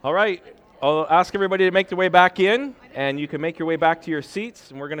All right, I'll ask everybody to make their way back in, and you can make your way back to your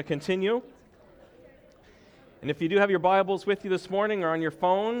seats, and we're going to continue. And if you do have your Bibles with you this morning or on your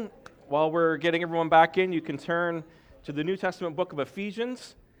phone, while we're getting everyone back in, you can turn to the New Testament book of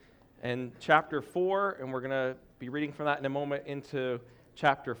Ephesians and chapter 4, and we're going to be reading from that in a moment into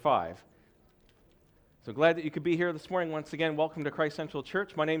chapter 5. So glad that you could be here this morning. Once again, welcome to Christ Central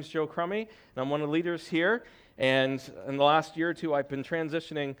Church. My name's Joe Crummy, and I'm one of the leaders here. And in the last year or two, I've been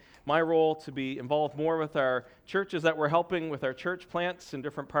transitioning my role to be involved more with our churches that we're helping with our church plants in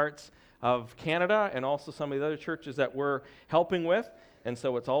different parts of Canada, and also some of the other churches that we're helping with. And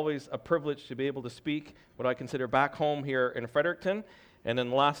so it's always a privilege to be able to speak what I consider back home here in Fredericton. And in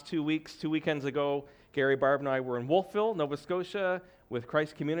the last 2 weeks, 2 weekends ago, Gary, Barb, and I were in Wolfville, Nova Scotia, with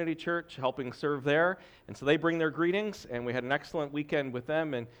Christ Community Church, helping serve there. And so they bring their greetings, and we had an excellent weekend with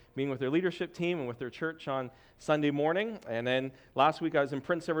them and meeting with their leadership team and with their church on Sunday morning. And then last week I was in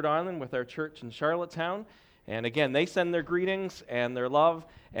Prince Edward Island with our church in Charlottetown. And again, they send their greetings and their love,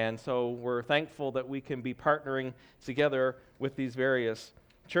 and so we're thankful that we can be partnering together with these various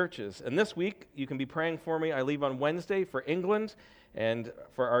churches. And this week, you can be praying for me. I leave on Wednesday for England and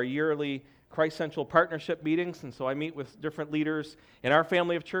for our yearly Christ Central Partnership meetings, and so I meet with different leaders in our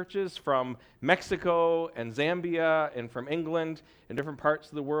family of churches from Mexico and Zambia and from England and different parts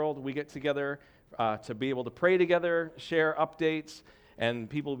of the world. We get together to be able to pray together, share updates, and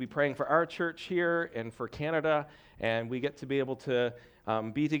people will be praying for our church here and for Canada, and we get to be able to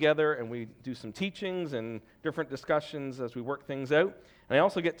be together, and we do some teachings and different discussions as we work things out. And I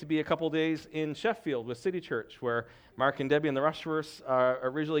also get to be a couple days in Sheffield with City Church, where Mark and Debbie and the Rushworths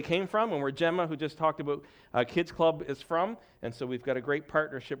originally came from, and where Gemma, who just talked about Kids Club, is from. And so we've got a great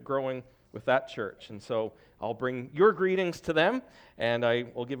partnership growing with that church. And so I'll bring your greetings to them, and I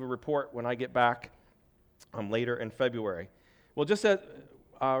will give a report when I get back later in February. Well, just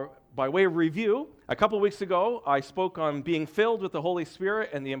by way of review, a couple of weeks ago, I spoke on being filled with the Holy Spirit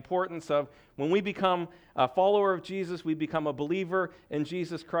and the importance of when we become a follower of Jesus, we become a believer in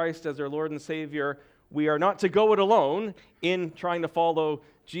Jesus Christ as our Lord and Savior. We are not to go it alone in trying to follow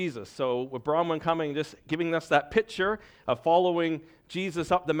Jesus. So with Bronwyn coming, just giving us that picture of following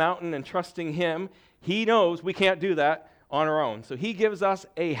Jesus up the mountain and trusting Him, He knows we can't do that on our own. So He gives us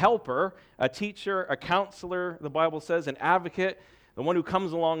a helper, a teacher, a counselor, the Bible says, an advocate, the one who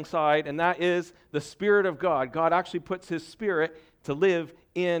comes alongside, and that is the Spirit of God. God actually puts His Spirit to live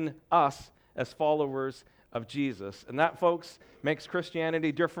in us as followers of Jesus. And that, folks, makes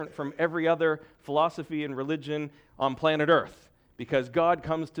Christianity different from every other philosophy and religion on planet Earth, because God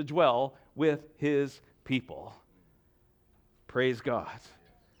comes to dwell with His people. Praise God.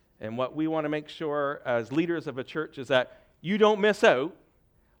 And what we want to make sure as leaders of a church is that you don't miss out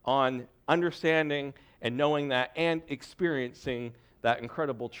on understanding and knowing that and experiencing that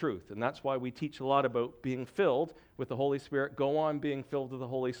incredible truth. And that's why we teach a lot about being filled with the Holy Spirit. Go on being filled with the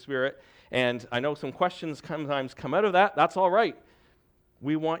Holy Spirit. And I know some questions sometimes come out of that. That's all right.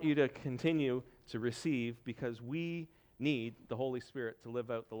 We want you to continue to receive, because we need the Holy Spirit to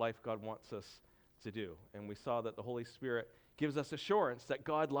live out the life God wants us to do. And we saw that the Holy Spirit gives us assurance that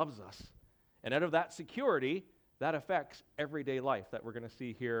God loves us. And out of that security, that affects everyday life that we're going to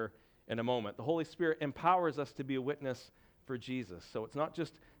see here in a moment. The Holy Spirit empowers us to be a witness for Jesus. So it's not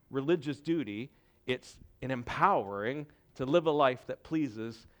just religious duty, it's an empowering to live a life that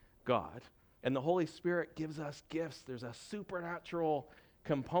pleases God. And the Holy Spirit gives us gifts. There's a supernatural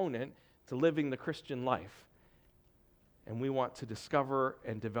component to living the Christian life. And we want to discover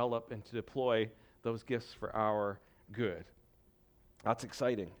and develop and to deploy those gifts for our good. That's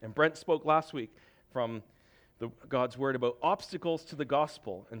exciting. And Brent spoke last week from God's Word about obstacles to the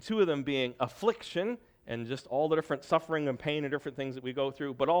gospel, and two of them being affliction and just all the different suffering and pain and different things that we go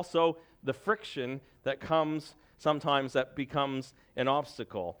through, but also the friction that comes sometimes that becomes an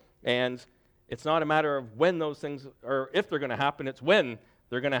obstacle. And it's not a matter of when those things, or if they're going to happen, it's when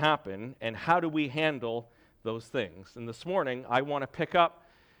they're going to happen, and how do we handle those things. And this morning, I want to pick up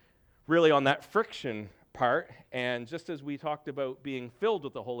really on that friction part, and just as we talked about being filled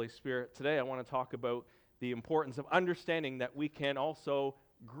with the Holy Spirit, today I want to talk about the importance of understanding that we can also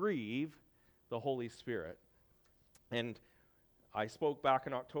grieve the Holy Spirit. And I spoke back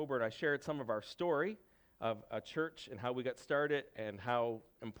in October, and I shared some of our story of a church and how we got started and how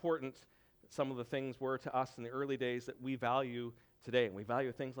important some of the things were to us in the early days that we value today. And we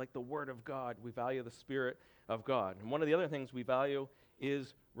value things like the Word of God. We value the Spirit of God. And one of the other things we value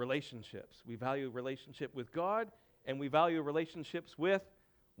is relationships. We value relationship with God, and we value relationships with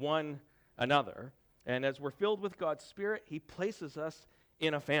one another. And as we're filled with God's Spirit, He places us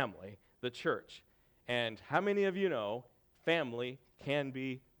in a family, the church. And how many of you know family can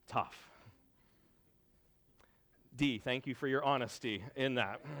be tough. D, thank you for your honesty in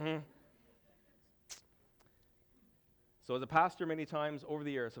that. So as a pastor, many times over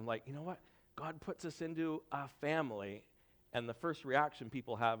the years, I'm like, you know what? God puts us into a family, and the first reaction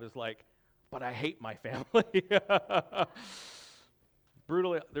people have is like, but I hate my family.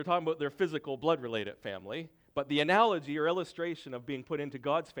 Brutally, they're talking about their physical, blood-related family, but the analogy or illustration of being put into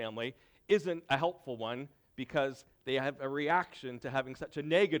God's family isn't a helpful one because they have a reaction to having such a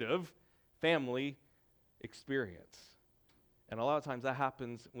negative family experience. And a lot of times that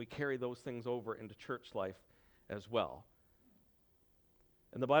happens, and we carry those things over into church life as well.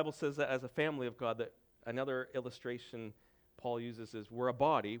 And the Bible says that as a family of God, that another illustration Paul uses is we're a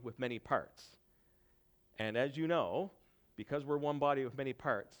body with many parts. And as you know, because we're one body with many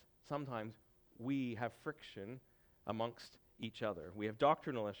parts, sometimes we have friction amongst each other. We have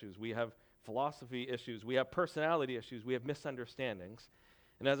doctrinal issues, we have philosophy issues, we have personality issues, we have misunderstandings.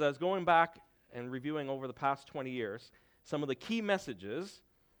 And as I was going back and reviewing over the past 20 years, some of the key messages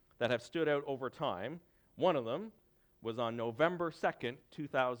that have stood out over time, one of them was on November 2nd,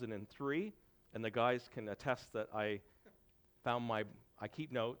 2003, and the guys can attest that I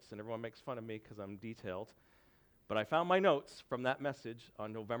keep notes, and everyone makes fun of me because I'm detailed, but I found my notes from that message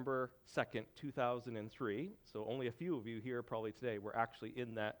on November 2nd, 2003, so only a few of you here probably today were actually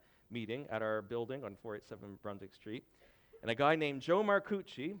in that meeting at our building on 487 Brunswick Street, and a guy named Joe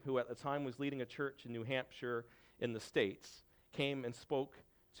Marcucci, who at the time was leading a church in New Hampshire in the States, came and spoke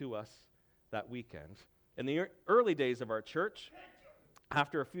to us that weekend. In the early days of our church,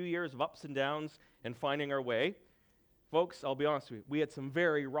 after a few years of ups and downs and finding our way, folks, I'll be honest with you, we had some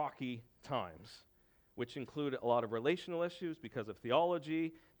very rocky times, which included a lot of relational issues because of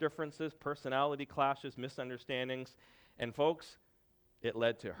theology differences, personality clashes, misunderstandings, and folks, it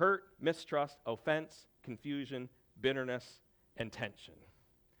led to hurt, mistrust, offense, confusion, bitterness, and tension.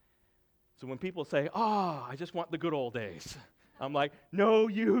 So when people say, I just want the good old days, I'm like, no,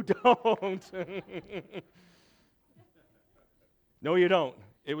 you don't. No, you don't.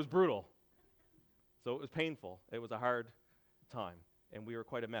 It was brutal. So it was painful. It was a hard time. And we were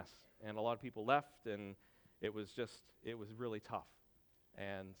quite a mess. And a lot of people left, and it was really tough.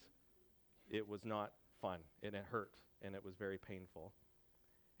 And it was not fun. And it hurt. And it was very painful.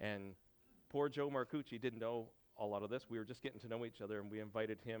 And poor Joe Marcucci didn't know a lot of this. We were just getting to know each other, and we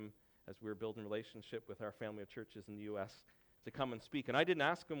invited him, as we were building a relationship with our family of churches in the U.S., to come and speak. And I didn't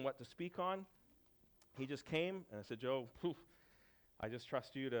ask him what to speak on. He just came, and I said, Joe, I just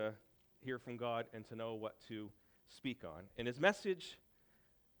trust you to hear from God and to know what to speak on. And his message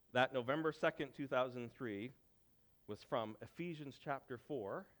that November 2nd, 2003, was from Ephesians chapter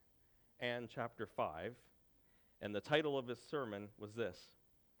 4 and chapter 5. And the title of his sermon was this: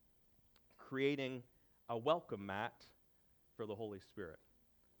 Creating a Welcome Mat for the Holy Spirit.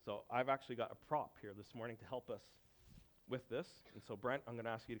 So I've actually got a prop here this morning to help us with this. And so Brent, I'm going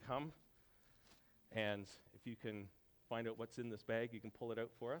to ask you to come. And if you can find out what's in this bag, you can pull it out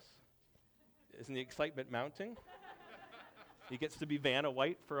for us. Isn't the excitement mounting? He gets to be Vanna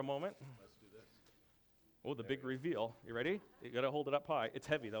White for a moment. Let's do this. Oh, the big reveal. You ready? You got to hold it up high. It's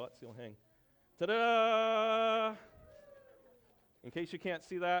heavy, though. That's the only thing. Ta-da! In case you can't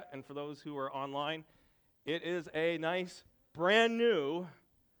see that, and for those who are online, it is a nice, brand new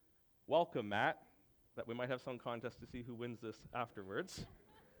welcome mat that we might have some contest to see who wins this afterwards.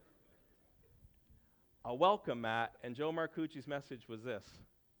 A welcome mat, and Joe Marcucci's message was this: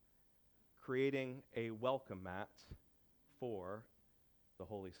 creating a welcome mat for the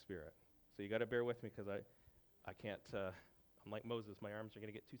Holy Spirit. So you got to bear with me because I can't, I'm like Moses, my arms are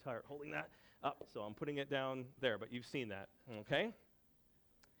going to get too tired holding that up, so I'm putting it down there, but you've seen that, okay?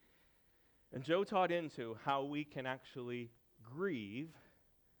 And Joe taught into how we can actually grieve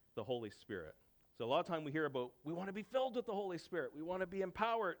the Holy Spirit. So a lot of time we hear about, we want to be filled with the Holy Spirit, we want to be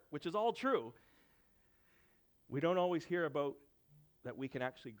empowered, which is all true. We don't always hear about that we can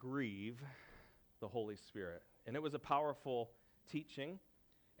actually grieve the Holy Spirit. And it was a powerful teaching,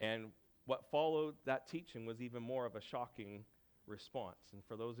 and what followed that teaching was even more of a shocking response. And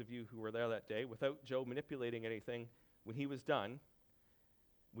for those of you who were there that day, without Joe manipulating anything, when he was done,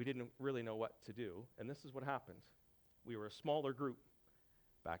 we didn't really know what to do. And this is what happened. We were a smaller group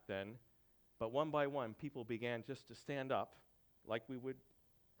back then, but one by one, people began just to stand up, like we would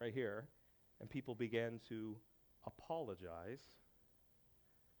right here, and people began to apologize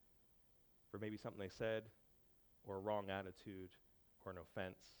for maybe something they said, or a wrong attitude, or an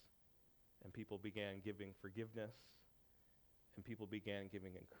offense. And people began giving forgiveness, and people began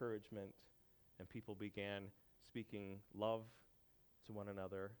giving encouragement, and people began speaking love to one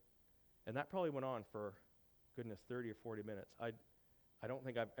another. And that probably went on for, goodness, 30 or 40 minutes. I don't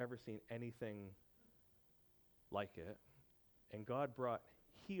think I've ever seen anything like it. And God brought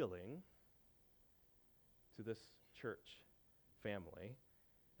healing to this church family.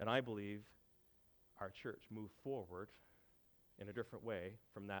 And I believe our church moved forward in a different way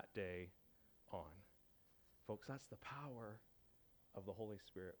from that day on. Folks, that's the power of the Holy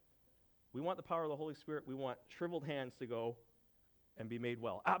Spirit. We want the power of the Holy Spirit. We want shriveled hands to go and be made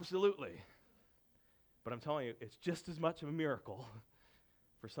well. Absolutely. But I'm telling you, it's just as much of a miracle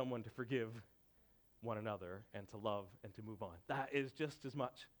for someone to forgive one another and to love and to move on. That is just as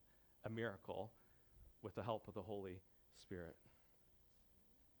much a miracle with the help of the Holy Spirit.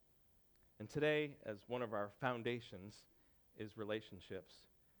 And today, as one of our foundations is relationships,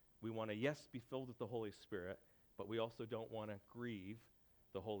 we want to, yes, be filled with the Holy Spirit, but we also don't want to grieve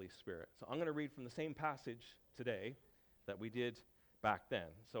the Holy Spirit. So I'm going to read from the same passage today that we did back then.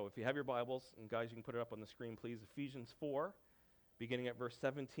 So if you have your Bibles, and guys, you can put it up on the screen, please. Ephesians 4, beginning at verse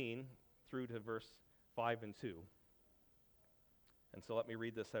 17 through to verse 5 and 2. And so let me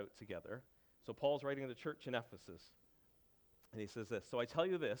read this out together. So Paul's writing to the church in Ephesus, and he says this, "So I tell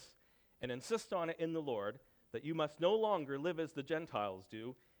you this, and insist on it in the Lord, that you must no longer live as the Gentiles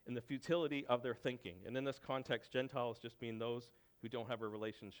do in the futility of their thinking." And in this context, Gentiles just mean those who don't have a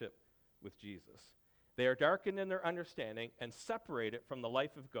relationship with Jesus. "They are darkened in their understanding and separated from the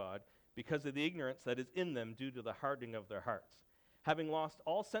life of God because of the ignorance that is in them due to the hardening of their hearts. Having lost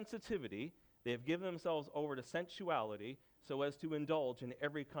all sensitivity, they have given themselves over to sensuality so as to indulge in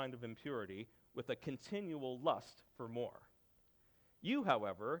every kind of impurity with a continual lust for more. You,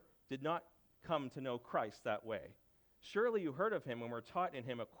 however, did not come to know Christ that way. Surely you heard of him and were taught in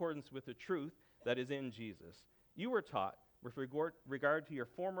him accordance with the truth that is in Jesus. You were taught, with regard to your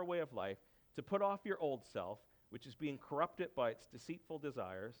former way of life, to put off your old self, which is being corrupted by its deceitful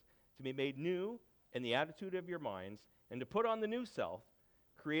desires, to be made new in the attitude of your minds, and to put on the new self,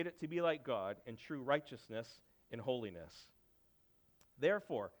 created to be like God in true righteousness and holiness.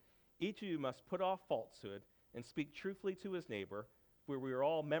 Therefore, each of you must put off falsehood and speak truthfully to his neighbor, for we are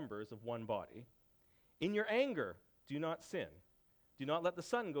all members of one body. In your anger, do not sin. Do not let the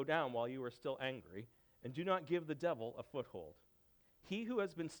sun go down while you are still angry, and do not give the devil a foothold. He who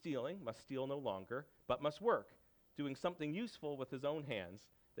has been stealing must steal no longer, but must work, doing something useful with his own hands,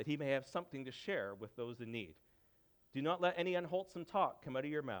 that he may have something to share with those in need. Do not let any unwholesome talk come out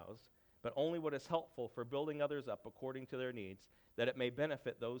of your mouths, but only what is helpful for building others up according to their needs, that it may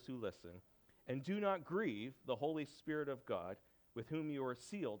benefit those who listen. And do not grieve the Holy Spirit of God, with whom you are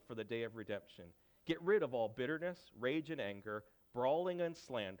sealed for the day of redemption. Get rid of all bitterness, rage and anger, brawling and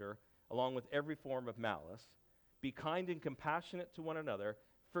slander, along with every form of malice. Be kind and compassionate to one another,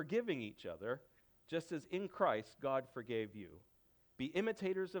 forgiving each other, just as in Christ God forgave you. Be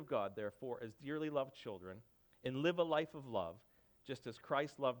imitators of God, therefore, as dearly loved children, and live a life of love, just as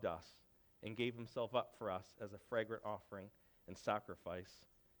Christ loved us and gave himself up for us as a fragrant offering and sacrifice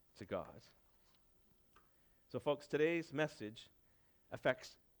to God. So, folks, today's message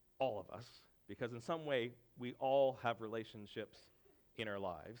affects all of us, because in some way we all have relationships in our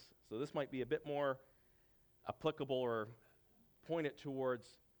lives. So this might be a bit more applicable or pointed towards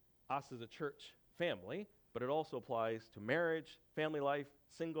us as a church family, but it also applies to marriage, family life,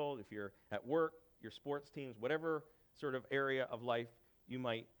 single, if you're at work, your sports teams, whatever sort of area of life you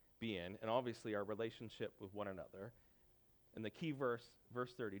might be in, and obviously our relationship with one another. And the key verse,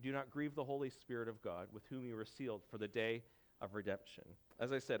 verse 30, "Do not grieve the Holy Spirit of God, with whom you were sealed for the day of redemption."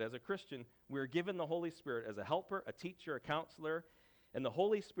 As I said, as a Christian, we are given the Holy Spirit as a helper, a teacher, a counselor, and the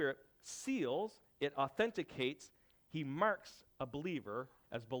Holy Spirit seals, it authenticates, he marks a believer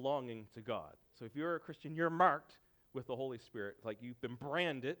as belonging to God. So if you're a Christian, you're marked with the Holy Spirit, like you've been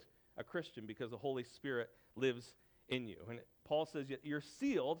branded a Christian because the Holy Spirit lives in you. And Paul says you're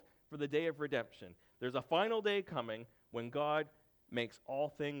sealed for the day of redemption. There's a final day coming when God makes all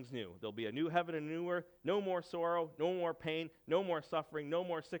things new. There'll be a new heaven and a new earth, no more sorrow, no more pain, no more suffering, no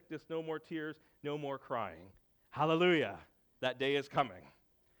more sickness, no more tears, no more crying. Hallelujah. That day is coming.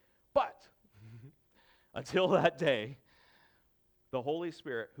 But until that day, the Holy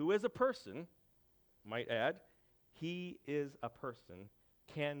Spirit, who is a person, might add, he is a person,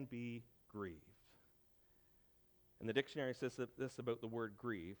 can be grieved. And the dictionary says this about the word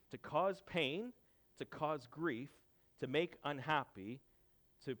grieve: to cause pain, to cause grief, to make unhappy,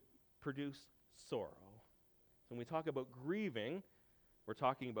 to produce sorrow. So when we talk about grieving, we're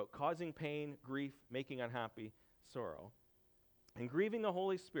talking about causing pain, grief, making unhappy, sorrow. And grieving the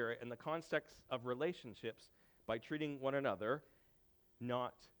Holy Spirit in the context of relationships by treating one another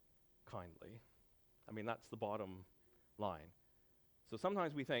not kindly. I mean, that's the bottom line. So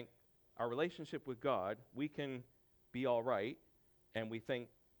sometimes we think our relationship with God, we can be all right, and we think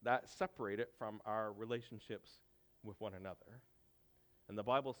that separate it from our relationships with one another. And the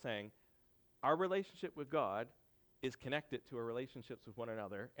Bible's saying our relationship with God is connected to our relationships with one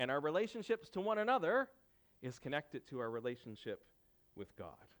another, and our relationships to one another is connected to our relationship with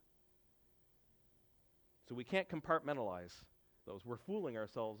God. So we can't compartmentalize those. We're fooling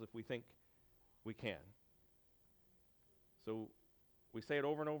ourselves if we think we can. So we say it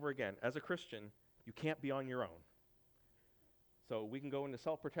over and over again. As a Christian, you can't be on your own. So we can go into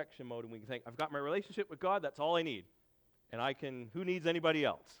self-protection mode and we can think, I've got my relationship with God, that's all I need. And who needs anybody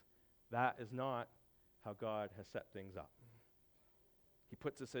else? That is not how God has set things up. He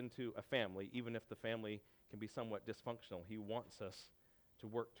puts us into a family, even if the family can be somewhat dysfunctional. He wants us to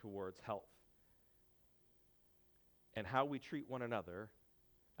work towards health. And how we treat one another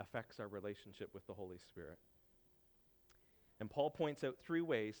affects our relationship with the Holy Spirit. And Paul points out 3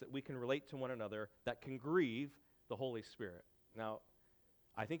 ways that we can relate to one another that can grieve the Holy Spirit. Now,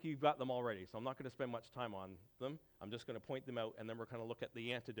 I think you've got them already, so I'm not going to spend much time on them. I'm just going to point them out, and then we're going to look at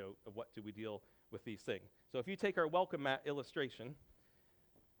the antidote of what do we deal with these things. So if you take our welcome mat illustration,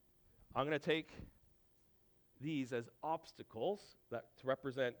 I'm going to take these as obstacles to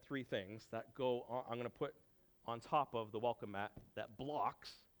represent 3 things that go on, I'm going to put on top of the welcome mat that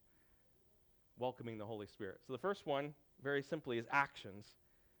blocks welcoming the Holy Spirit. So the first one, very simply, is actions.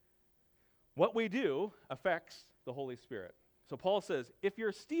 What we do affects the Holy Spirit. So Paul says, if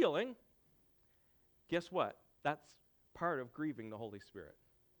you're stealing, guess what? That's part of grieving the Holy Spirit.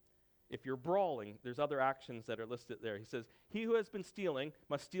 If you're brawling, there's other actions that are listed there. He says, he who has been stealing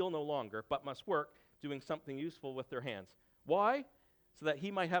must steal no longer, but must work doing something useful with their hands. Why? So that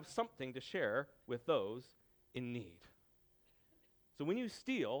he might have something to share with those in need. So when you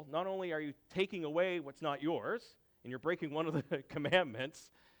steal, not only are you taking away what's not yours, and you're breaking one of the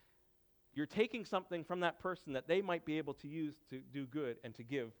commandments, you're taking something from that person that they might be able to use to do good and to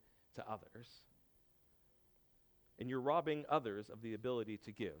give to others. And you're robbing others of the ability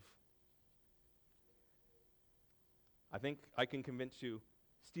to give. I think I can convince you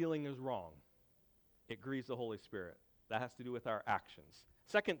stealing is wrong. It grieves the Holy Spirit. That has to do with our actions.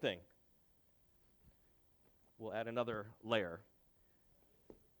 Second thing, we'll add another layer.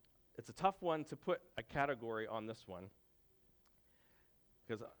 It's a tough one to put a category on this one,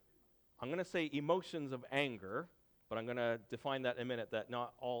 because I'm going to say emotions of anger, but I'm going to define that in a minute, that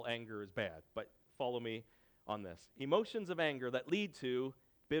not all anger is bad. But follow me on this. Emotions of anger that lead to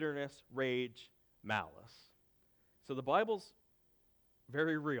bitterness, rage, malice. So the Bible's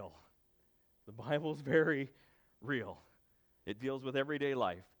very real. The Bible's very real. It deals with everyday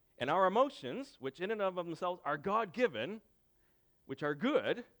life. And our emotions, which in and of themselves are God-given, which are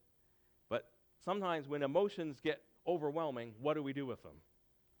good, but sometimes when emotions get overwhelming, what do we do with them?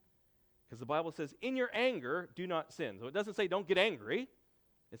 Because the Bible says, in your anger, do not sin. So it doesn't say don't get angry.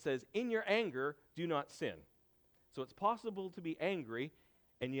 It says, in your anger, do not sin. So it's possible to be angry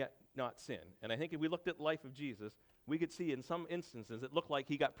and yet not sin. And I think if we looked at the life of Jesus, we could see in some instances it looked like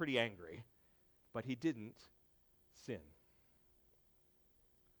he got pretty angry, but he didn't sin.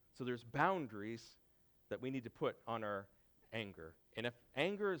 So there's boundaries that we need to put on our anger. And if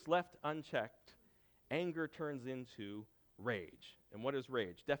anger is left unchecked, anger turns into rage. And what is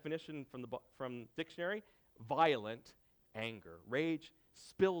rage? Definition from dictionary, violent anger. Rage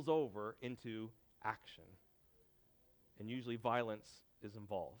spills over into action. And usually violence is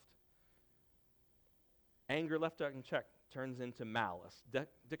involved. Anger left unchecked turns into malice.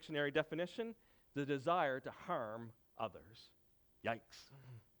 Dictionary definition, the desire to harm others. Yikes.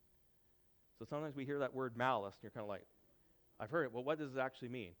 So sometimes we hear that word malice, and you're kind of like, I've heard it. Well, what does it actually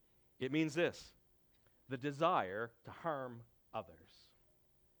mean? It means this: the desire to harm others.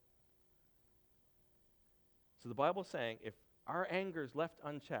 So the Bible's saying if our anger is left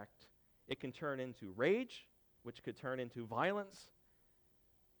unchecked, it can turn into rage, which could turn into violence,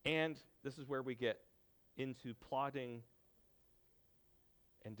 and this is where we get into plotting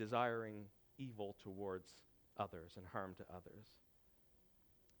and desiring evil towards others and harm to others.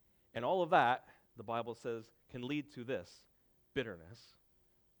 And all of that, the Bible says, can lead to this: bitterness.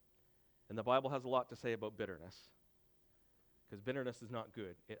 And the Bible has a lot to say about bitterness, because bitterness is not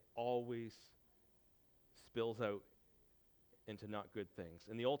good. It always spills out into not good things.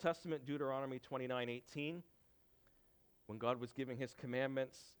 In the Old Testament, Deuteronomy 29:18, when God was giving his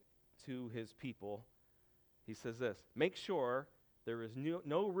commandments to his people, he says this: make sure there is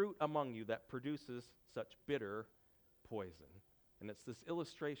no root among you that produces such bitter poison. And it's this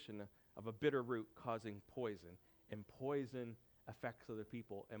illustration of a bitter root causing poison. And poison affects other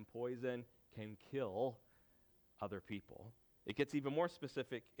people. And poison can kill other people. It gets even more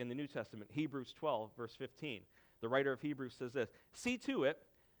specific in the New Testament. Hebrews 12, verse 15. the writer of Hebrews says this, see to it,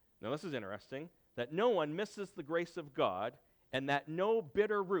 now this is interesting, that no one misses the grace of God and that no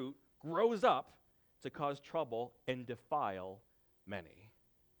bitter root grows up to cause trouble and defile many.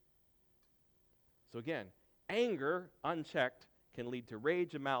 So again, anger unchecked can lead to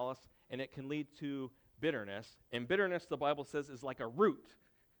rage and malice, and it can lead to bitterness. And bitterness, the Bible says, is like a root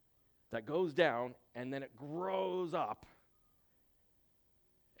that goes down and then it grows up.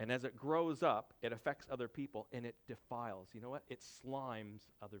 And as it grows up, it affects other people and it defiles. You know what? It slimes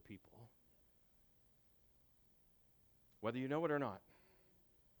other people. Whether you know it or not.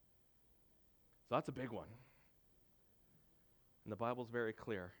 So that's a big one. And the Bible's very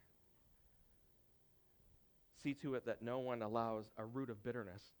clear. See to it that no one allows a root of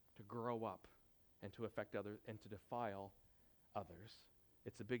bitterness to grow up and to affect others and to defile others.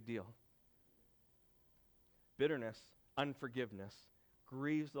 It's a big deal. Bitterness, unforgiveness,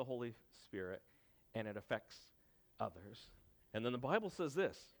 grieves the Holy Spirit, and it affects others. And then the Bible says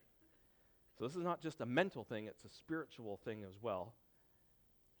this. So this is not just a mental thing, it's a spiritual thing as well.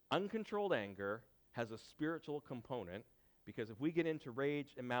 Uncontrolled anger has a spiritual component, because if we get into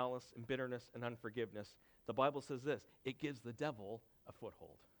rage and malice and bitterness and unforgiveness, the Bible says this, it gives the devil a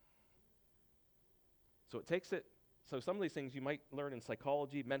foothold. So it takes it, so some of these things you might learn in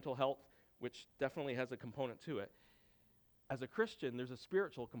psychology, mental health, which definitely has a component to it. As a Christian, there's a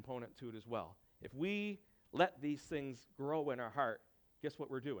spiritual component to it as well. If we let these things grow in our heart, guess what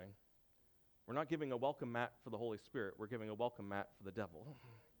we're doing? We're not giving a welcome mat for the Holy Spirit, we're giving a welcome mat for the devil.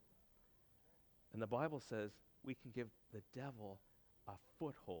 And the Bible says we can give the devil a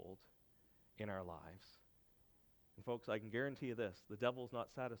foothold in our lives. And folks, I can guarantee you this, the devil's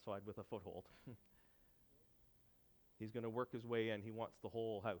not satisfied with a foothold. He's going to work his way in. He wants the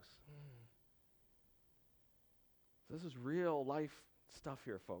whole house. So this is real life stuff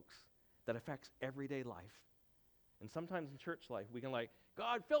here, folks, that affects everyday life. And sometimes in church life, we can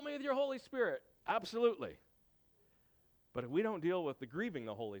God, fill me with your Holy Spirit. Absolutely. But if we don't deal with the grieving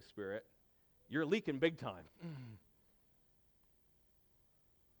the Holy Spirit, you're leaking big time.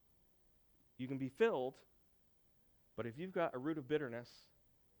 You can be filled, but if you've got a root of bitterness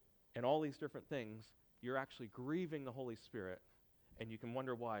and all these different things, you're actually grieving the Holy Spirit, and you can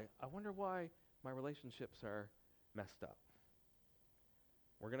wonder why. I wonder why my relationships are messed up.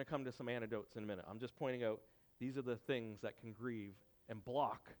 We're going to come to some antidotes in a minute. I'm just pointing out these are the things that can grieve and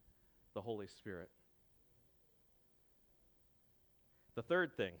block the Holy Spirit. The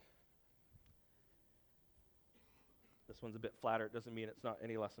third thing, this one's a bit flatter. It doesn't mean it's not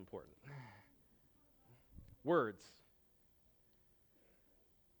any less important. Words.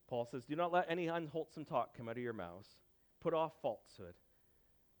 Paul says, do not let any unwholesome talk come out of your mouths. Put off falsehood.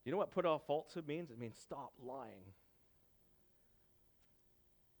 You know what put off falsehood means? It means stop lying.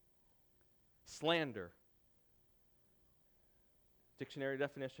 Slander. Dictionary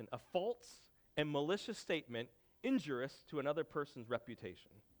definition, a false and malicious statement injurious to another person's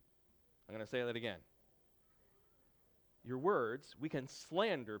reputation. I'm going to say that again. Your words, we can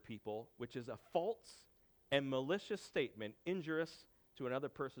slander people, which is a false and malicious statement injurious to another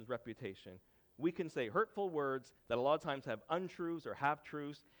person's reputation. We can say hurtful words that a lot of times have untruths or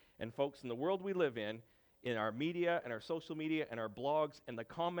half-truths. And folks, in the world we live in our media and our social media and our blogs and the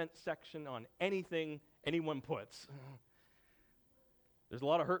comment section on anything anyone puts, there's a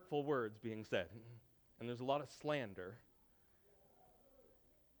lot of hurtful words being said. And there's a lot of slander.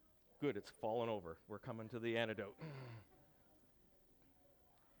 Good, it's fallen over. We're coming to the antidote.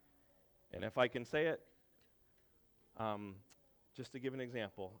 And if I can say it, just to give an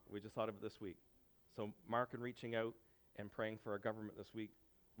example, we just thought of it this week. So Mark, in reaching out and praying for our government this week,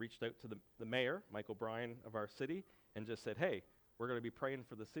 reached out to the mayor, Mike O'Brien of our city, and just said, hey, we're going to be praying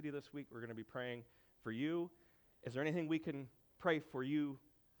for the city this week. We're going to be praying for you. Is there anything we can pray for you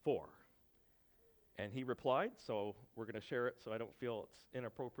for? And he replied, so we're going to share it so I don't feel it's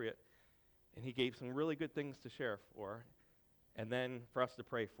inappropriate. And he gave some really good things to share for, and then for us to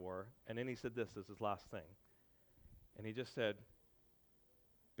pray for. And then he said this as his last thing. And he just said,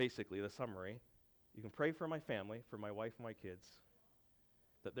 basically, the summary, you can pray for my family, for my wife and my kids,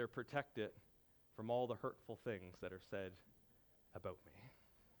 that they're protected from all the hurtful things that are said about me.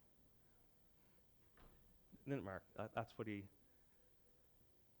 Didn't Mark? That's what he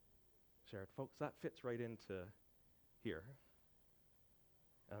shared. Folks, that fits right into here.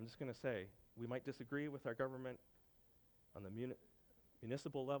 And I'm just going to say, we might disagree with our government on the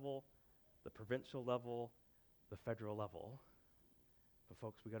municipal level, the provincial level, the federal level. But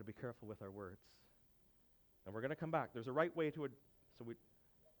folks, we got to be careful with our words. And we're going to come back. There's a right way to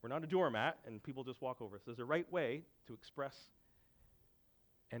we're not a doormat and people just walk over us. There's a right way to express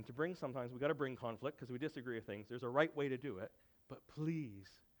And sometimes we got to bring conflict because we disagree with things. There's a right way to do it. But please,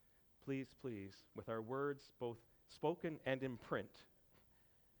 please, please, with our words, both spoken and in print,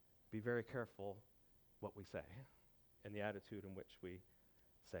 be very careful what we say and the attitude in which we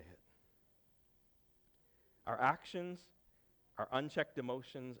say it. Our actions, our unchecked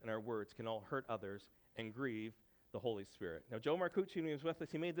emotions, and our words can all hurt others and grieve the Holy Spirit. Now, Joe Marcucci, when he was with us,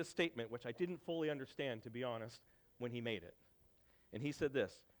 he made this statement, which I didn't fully understand, to be honest, when he made it. And he said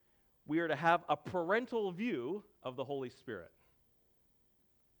this: we are to have a parental view of the Holy Spirit.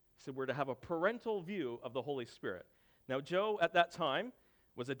 He said we're to have a parental view of the Holy Spirit. Now, Joe, at that time,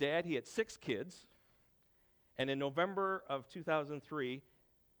 was a dad. He had 6 kids. And in November of 2003,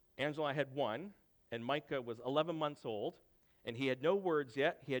 Angela and I had 1, and Micah was 11 months old, and he had no words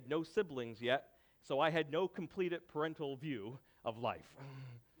yet. He had no siblings yet. So I had no completed parental view of life.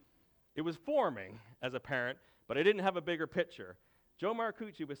 It was forming as a parent, but I didn't have a bigger picture. Joe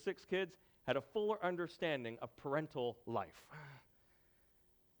Marcucci, with 6 kids, had a fuller understanding of parental life.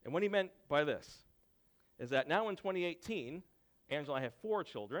 And what he meant by this is that now in 2018, Angela and I have 4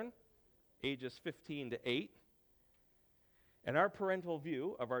 children, ages 15 to 8, and our parental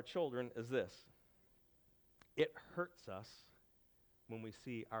view of our children is this: it hurts us when we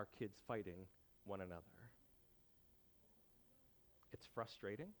see our kids fighting one another. It's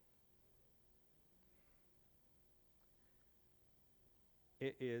frustrating.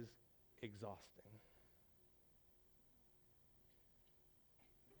 It is exhausting.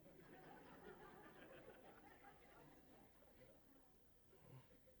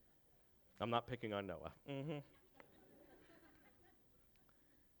 I'm not picking on Noah.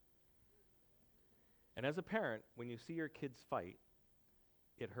 And as a parent, when you see your kids fight,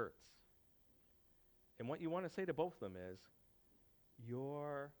 it hurts. And what you want to say to both of them is,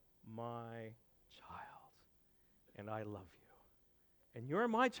 you're my child, and I love you. And you're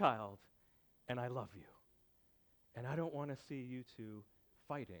my child, and I love you. And I don't want to see you two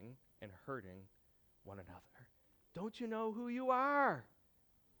fighting and hurting one another. Don't you know who you are?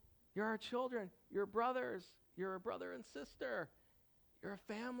 You're our children. You're brothers. You're a brother and sister. You're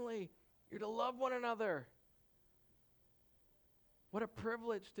a family. You're to love one another. What a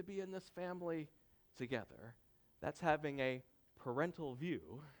privilege to be in this family together. That's having a parental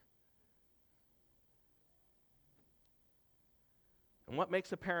view. And what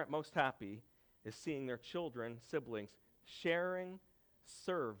makes a parent most happy is seeing their children, siblings, sharing,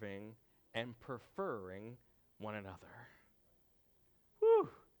 serving, and preferring one another. Whew,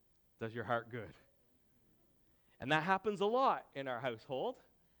 does your heart good. And that happens a lot in our household.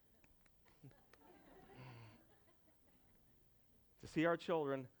 To see our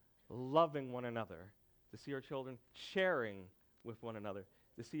children loving one another, to see our children sharing with one another,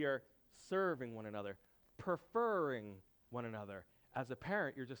 to see our serving one another, preferring one another. As a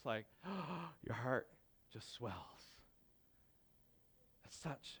parent, you're just like, oh, your heart just swells. It's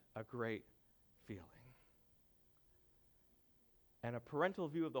such a great feeling. And a parental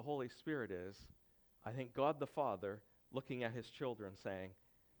view of the Holy Spirit is, I think, God the Father looking at his children saying,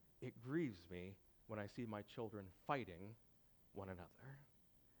 it grieves me when I see my children fighting one another.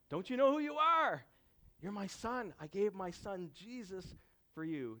 Don't you know who you are? You're my son. I gave my son Jesus for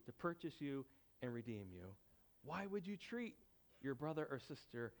you to purchase you and redeem you. Why would you treat your brother or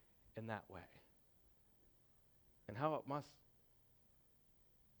sister in that way? And how it must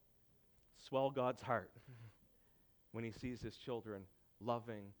swell God's heart when he sees his children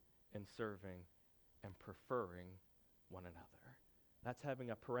loving and serving and preferring one another. That's having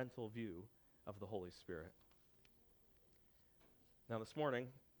a parental view of the Holy Spirit. Now this morning,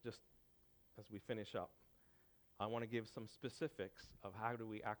 just as we finish up, I want to give some specifics of how do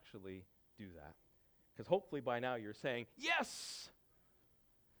we actually do that. Because hopefully by now you're saying, yes!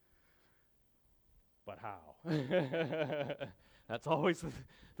 But how? That's always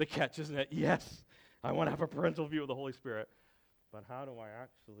the catch, isn't it? Yes, I want to have a parental view of the Holy Spirit. But how do I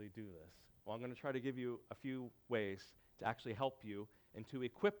actually do this? Well, I'm going to try to give you a few ways to actually help you and to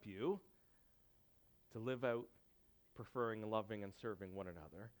equip you to live out preferring, loving, and serving one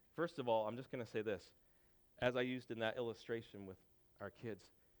another. First of all, I'm just going to say this. As I used in that illustration with our kids,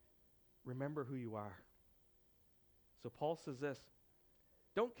 remember who you are. So Paul says this,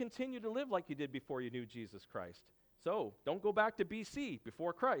 don't continue to live like you did before you knew Jesus Christ. So don't go back to BC,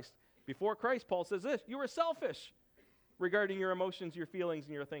 before Christ. Before Christ, Paul says this, you were selfish regarding your emotions, your feelings,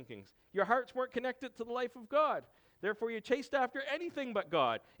 and your thinkings. Your hearts weren't connected to the life of God. Therefore, you chased after anything but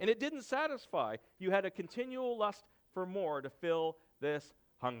God, and it didn't satisfy. You had a continual lust for more to fill this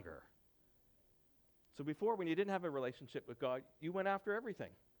hunger. So before, when you didn't have a relationship with God, you went after everything.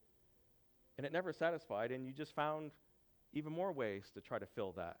 And it never satisfied, and you just found even more ways to try to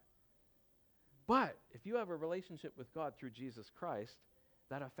fill that. But if you have a relationship with God through Jesus Christ,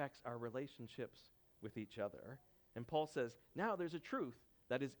 that affects our relationships with each other. And Paul says, now there's a truth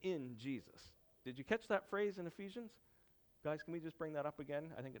that is in Jesus. Did you catch that phrase in Ephesians? Guys, can we just bring that up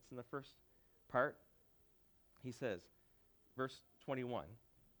again? I think it's in the first part. He says, verse 21,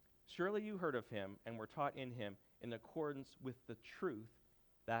 surely you heard of him and were taught in him in accordance with the truth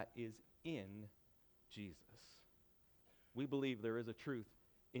that is in Jesus. We believe there is a truth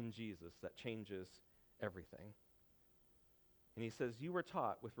in Jesus that changes everything. And he says, you were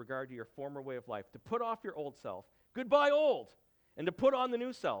taught with regard to your former way of life to put off your old self, goodbye old, and to put on the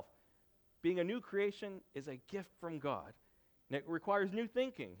new self. Being a new creation is a gift from God, and it requires new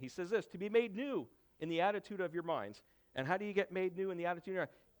thinking. He says this, to be made new in the attitude of your minds. And how do you get made new in the attitude of your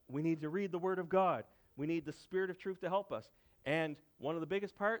mind? We need to read the Word of God. We need the Spirit of truth to help us. And one of the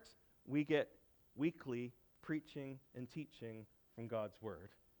biggest parts, we get weekly preaching and teaching from God's Word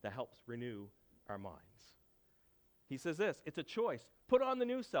that helps renew our minds. He says this, it's a choice. Put on the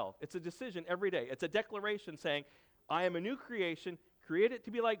new self. It's a decision every day. It's a declaration saying, I am a new creation, created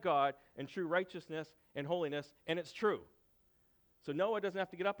to be like God in true righteousness and holiness, and it's true. So Noah doesn't have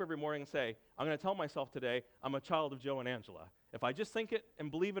to get up every morning and say, I'm going to tell myself today I'm a child of Joe and Angela. If I just think it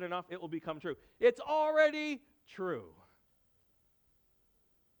and believe it enough, it will become true. It's already true.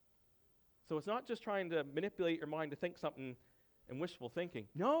 So it's not just trying to manipulate your mind to think something and wishful thinking.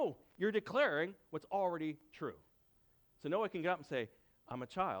 No, you're declaring what's already true. So Noah can get up and say, I'm a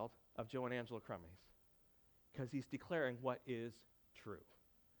child of Joe and Angela Crummies, because he's declaring what is true.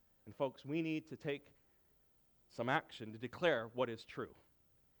 And folks, we need to take some action to declare what is true.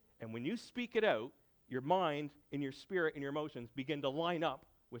 And when you speak it out, your mind and your spirit and your emotions begin to line up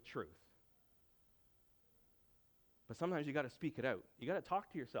with truth. But sometimes you got to speak it out. You got to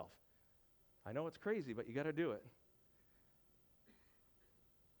talk to yourself. I know it's crazy, but you got to do it.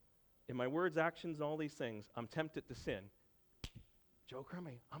 In my words, actions, and all these things, I'm tempted to sin. Joe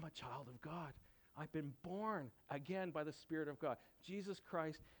Crummy, I'm a child of God. I've been born again by the Spirit of God. Jesus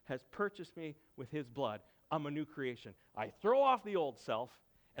Christ has purchased me with his blood. I'm a new creation. I throw off the old self,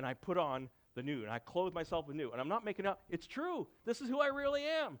 and I put on the new, and I clothe myself with new. And I'm not making up. It's true. This is who I really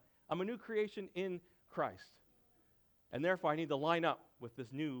am. I'm a new creation in Christ. And therefore, I need to line up with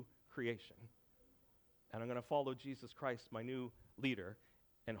this new creation. And I'm going to follow Jesus Christ, my new leader.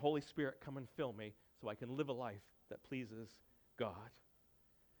 And Holy Spirit, come and fill me so I can live a life that pleases God.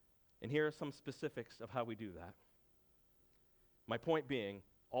 And here are some specifics of how we do that. My point being,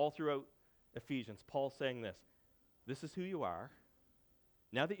 all throughout Ephesians, Paul's saying this. This is who you are.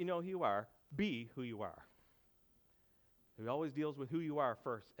 Now that you know who you are, be who you are. He always deals with who you are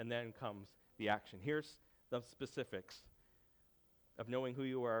first, and then comes the action. Here's the specifics of knowing who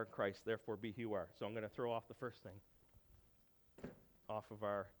you are in Christ, therefore be who you are. So I'm going to throw off the first thing off of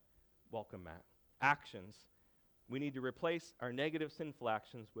our welcome mat. Actions. We need to replace our negative sinful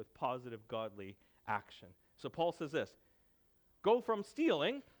actions with positive godly action. So Paul says this, go from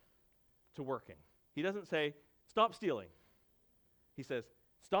stealing to working. He doesn't say, stop stealing. He says,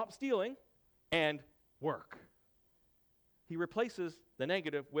 stop stealing and work. He replaces the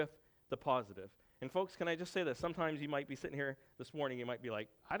negative with the positive. And folks, can I just say this? Sometimes you might be sitting here this morning, you might be like,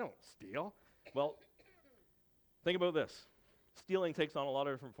 I don't steal. Well, think about this. Stealing takes on a lot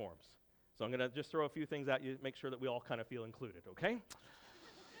of different forms. So I'm going to just throw a few things at you, make sure that we all kind of feel included, okay?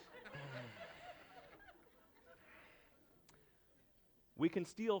 We can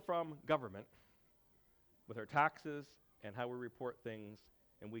steal from government with our taxes and how we report things,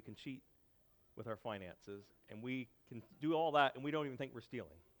 and we can cheat with our finances, and we can do all that, and we don't even think we're stealing.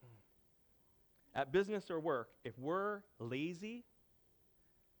 At business or work, if we're lazy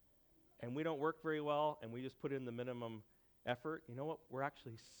and we don't work very well and we just put in the minimum effort, you know what? We're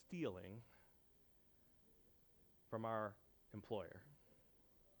actually stealing from our employer.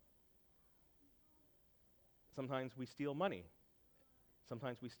 Sometimes we steal money.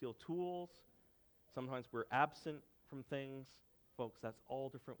 Sometimes we steal tools. Sometimes we're absent from things. Folks, that's all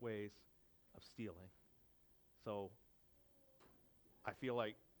different ways of stealing. So I feel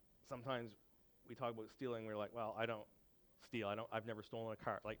like sometimes we talk about stealing, we're like, well, I don't steal. I've never stolen a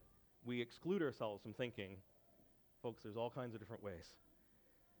car. Like, we exclude ourselves from thinking, folks, there's all kinds of different ways.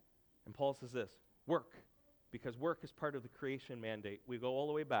 And Paul says this, work, because work is part of the creation mandate. We go all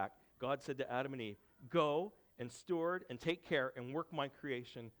the way back. God said to Adam and Eve, go and steward and take care and work my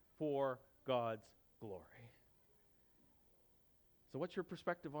creation for God's glory. So what's your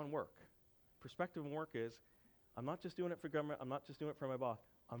perspective on work? Perspective on work is, I'm not just doing it for government, I'm not just doing it for my boss,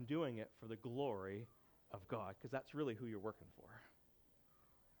 I'm doing it for the glory of God, because that's really who you're working for.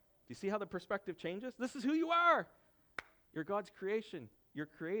 Do you see how the perspective changes? This is who you are. You're God's creation. You're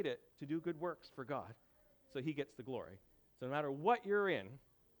created to do good works for God, so he gets the glory. So no matter what you're in,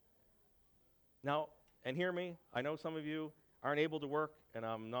 now, and hear me, I know some of you aren't able to work, and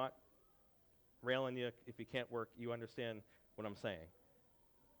I'm not railing you if you can't work. You understand what I'm saying.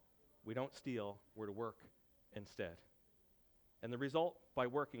 We don't steal, we're to work instead. And the result by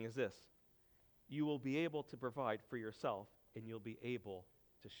working is this: you will be able to provide for yourself, and you'll be able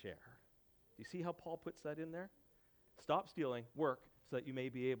to share. Do you see how Paul puts that in there? Stop stealing, work, so that you may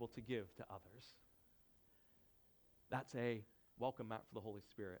be able to give to others. That's a welcome mat for the Holy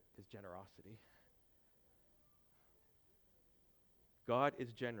Spirit, is generosity. God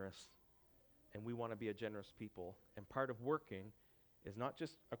is generous, and we want to be a generous people. And part of working is not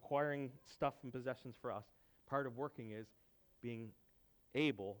just acquiring stuff and possessions for us. Part of working is being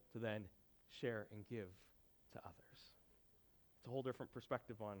able to then share and give to others. It's a whole different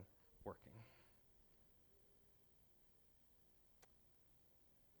perspective on working.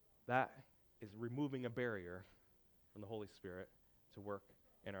 That is removing a barrier from the Holy Spirit to work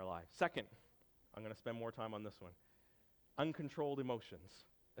in our lives. Second, I'm going to spend more time on this one. Uncontrolled emotions,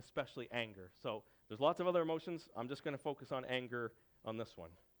 especially anger. So there's lots of other emotions. I'm just going to focus on anger on this one.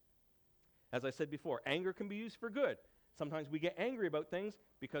 As I said before, anger can be used for good. Sometimes we get angry about things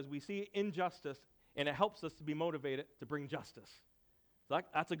because we see injustice, and it helps us to be motivated to bring justice. So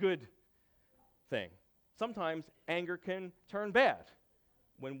that's a good thing. Sometimes anger can turn bad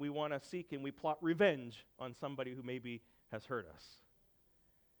when we want to seek and we plot revenge on somebody who maybe has hurt us.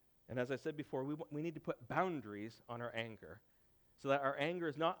 And as I said before, we need to put boundaries on our anger so that our anger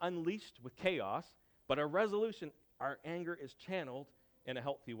is not unleashed with chaos, but our anger is channeled in a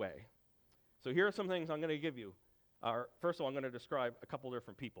healthy way. So here are some things I'm going to give you. First of all, I'm going to describe a couple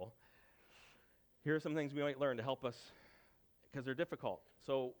different people. Here are some things we might learn to help us, because they're difficult.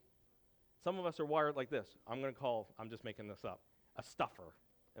 So some of us are wired like this. I'm just making this up, a stuffer.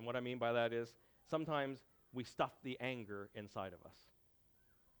 And what I mean by that is sometimes we stuff the anger inside of us.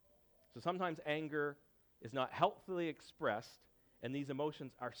 So sometimes anger is not healthfully expressed, and these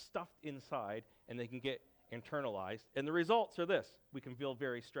emotions are stuffed inside, and they can get internalized. And the results are this: we can feel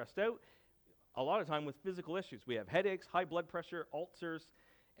very stressed out. A lot of time with physical issues. We have headaches, high blood pressure, ulcers,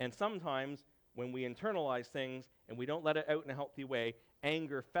 and sometimes when we internalize things and we don't let it out in a healthy way,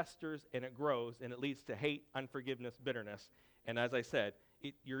 anger festers and it grows, and it leads to hate, unforgiveness, bitterness. And as I said,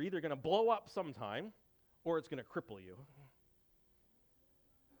 you're either going to blow up sometime or it's going to cripple you.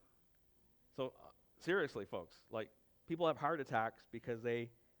 So seriously, folks, people have heart attacks because they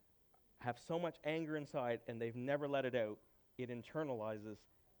have so much anger inside and they've never let it out. It internalizes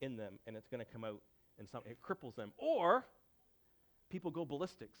in them, and it's going to come out, and it cripples them. Or people go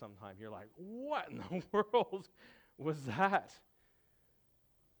ballistic sometimes. You're like, what in the world was that?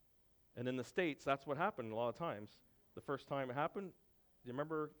 And in the States, that's what happened a lot of times. The first time it happened, do you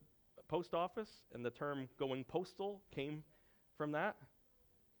remember post office? And the term going postal came from that.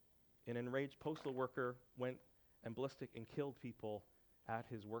 An enraged postal worker went and ballistic and killed people at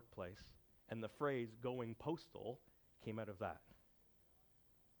his workplace. And the phrase going postal came out of that.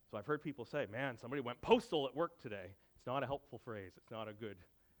 So I've heard people say, man, somebody went postal at work today. It's not a helpful phrase. It's not a good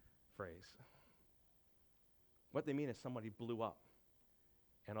phrase. What they mean is somebody blew up.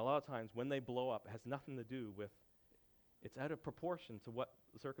 And a lot of times when they blow up, it has nothing to do with, it's out of proportion to what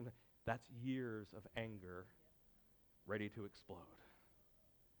the circumstance. That's years of anger ready to explode.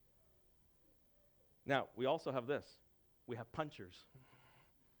 Now, we also have this. We have punchers.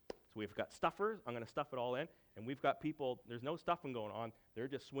 So we've got stuffers. I'm going to stuff it all in. And we've got people, there's no stuffing going on. They're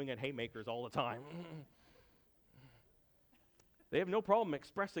just swinging haymakers all the time. They have no problem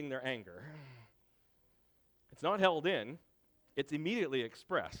expressing their anger. It's not held in. It's immediately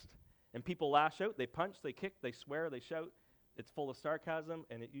expressed. And people lash out, they punch, they kick, they swear, they shout. It's full of sarcasm,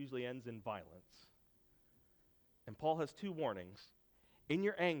 and it usually ends in violence. And Paul has two warnings. In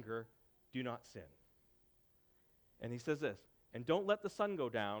your anger, do not sin. And he says this, and don't let the sun go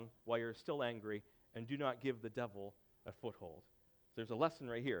down while you're still angry, and do not give the devil a foothold. So there's a lesson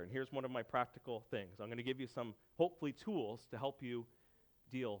right here, and here's one of my practical things. I'm going to give you some, hopefully, tools to help you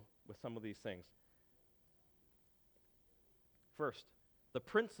deal with some of these things. First, the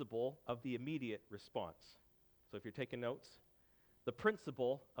principle of the immediate response. So if you're taking notes, the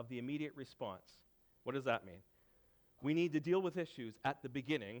principle of the immediate response. What does that mean? We need to deal with issues at the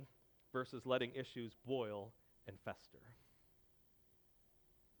beginning versus letting issues boil and fester.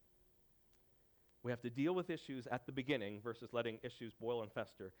 We have to deal with issues at the beginning versus letting issues boil and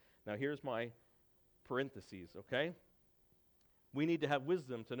fester. Now here's my parentheses, okay? We need to have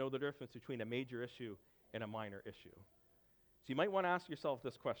wisdom to know the difference between a major issue and a minor issue. So you might want to ask yourself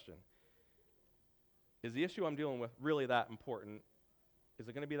this question. Is the issue I'm dealing with really that important? Is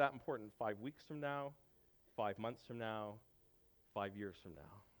it going to be that important 5 weeks from now, 5 months from now, 5 years from now?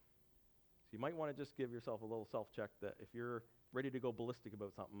 So you might want to just give yourself a little self-check that if you're ready to go ballistic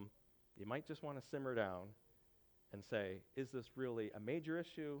about something, you might just want to simmer down and say, is this really a major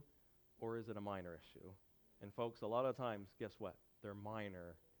issue or is it a minor issue? And folks, a lot of times, guess what? They're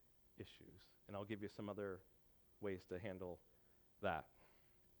minor issues. And I'll give you some other ways to handle that.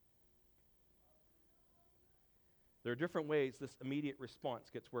 There are different ways this immediate response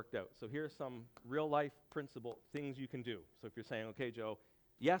gets worked out. So here's some real-life principle things you can do. So if you're saying, okay, Joe,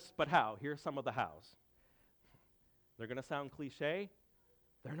 yes, but how? Here's some of the hows. They're going to sound cliche.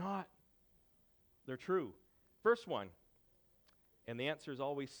 They're not. They're true. First one, and the answer is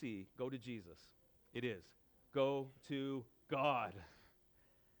always C, go to Jesus. It is. Go to God.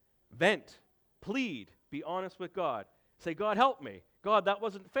 Vent. Plead. Be honest with God. Say, God, help me. God, that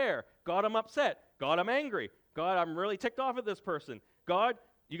wasn't fair. God, I'm upset. God, I'm angry. God, I'm really ticked off at this person. God,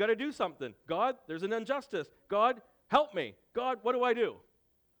 you got to do something. God, there's an injustice. God, help me. God, what do I do?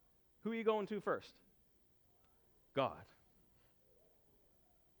 Who are you going to first? God.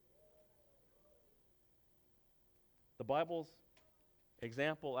 The Bible's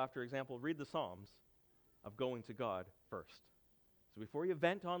example after example, read the Psalms of going to God first. So before you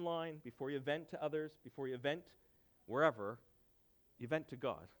vent online, before you vent to others, before you vent wherever, you vent to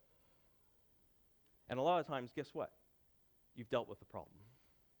God. And a lot of times, guess what? You've dealt with the problem.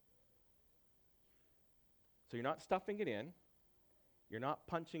 So you're not stuffing it in. You're not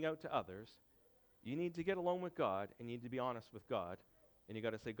punching out to others. You need to get alone with God, and you need to be honest with God. And you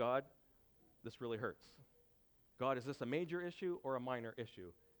got to say, God, this really hurts. God, is this a major issue or a minor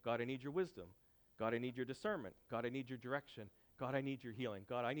issue? God, I need your wisdom. God, I need your discernment. God, I need your direction. God, I need your healing.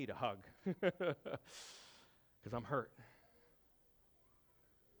 God, I need a hug because I'm hurt.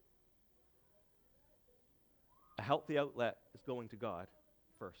 A healthy outlet is going to God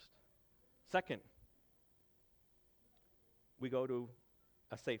first. Second, we go to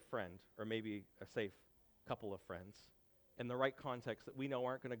a safe friend, or maybe a safe couple of friends, in the right context that we know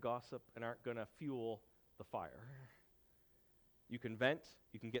aren't going to gossip and aren't going to fuel the fire. You can vent,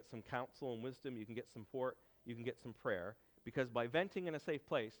 you can get some counsel and wisdom, you can get some support, you can get some prayer, because by venting in a safe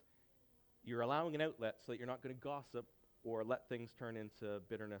place, you're allowing an outlet so that you're not going to gossip or let things turn into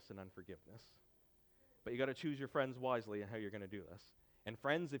bitterness and unforgiveness. But you got to choose your friends wisely and how you're going to do this. And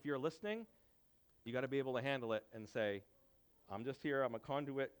friends, if you're listening, you got to be able to handle it and say, I'm just here, I'm a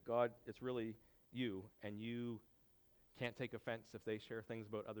conduit, God, it's really you, and you can't take offense if they share things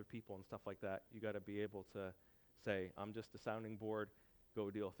about other people and stuff like that. You got to be able to say, I'm just a sounding board,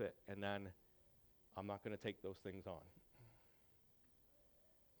 go deal with it, and then I'm not going to take those things on.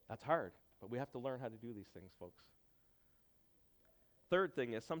 That's hard, but we have to learn how to do these things, folks. Third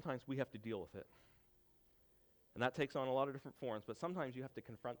thing is sometimes we have to deal with it. And that takes on a lot of different forms, but sometimes you have to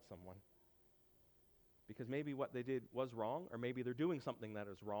confront someone. Because maybe what they did was wrong, or maybe they're doing something that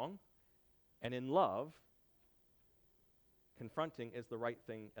is wrong. And in love, confronting is the right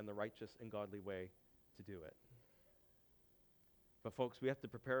thing and the righteous and godly way to do it. But folks, we have to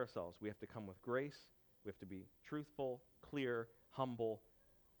prepare ourselves. We have to come with grace. We have to be truthful, clear, humble,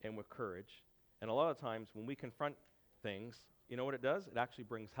 and with courage. And a lot of times when we confront things, you know what it does? It actually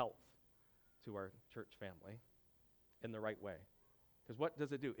brings health to our church family in the right way. Because what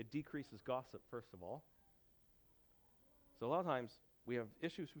does it do? It decreases gossip, first of all. So a lot of times we have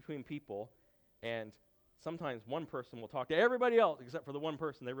issues between people, and sometimes one person will talk to everybody else except for the one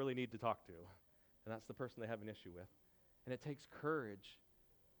person they really need to talk to. And that's the person they have an issue with. And it takes courage,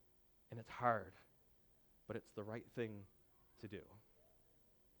 and it's hard, but it's the right thing to do.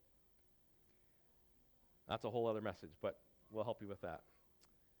 That's a whole other message, but we'll help you with that.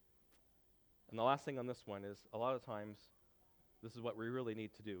 And the last thing on this one is a lot of times this is what we really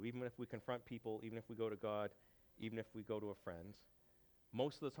need to do. Even if we confront people, even if we go to God, even if we go to a friend,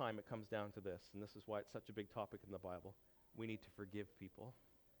 most of the time it comes down to this, and this is why it's such a big topic in the Bible. We need to forgive people.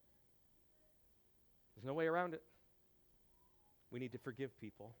 There's no way around it. We need to forgive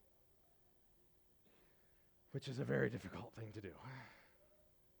people, which is a very difficult thing to do.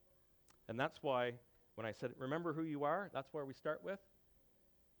 And that's why when I said, remember who you are, that's where we start with.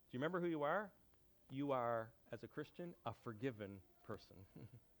 Do you remember who you are? You are, as a Christian, a forgiven person.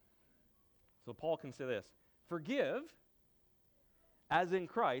 So Paul can say this, forgive as in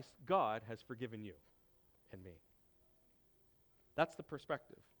Christ, God has forgiven you and me. That's the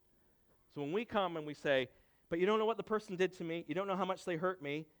perspective. So when we come and we say, but you don't know what the person did to me, you don't know how much they hurt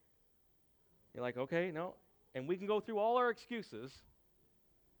me, you're like, okay, no. And we can go through all our excuses.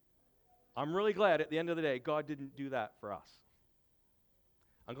 I'm really glad at the end of the day, God didn't do that for us.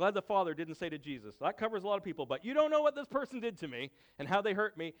 I'm glad the Father didn't say to Jesus, that covers a lot of people, but you don't know what this person did to me, and how they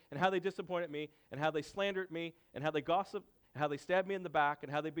hurt me, and how they disappointed me, and how they slandered me, and how they gossiped, and how they stabbed me in the back, and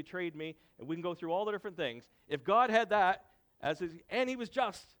how they betrayed me, and we can go through all the different things. If God had that, and he was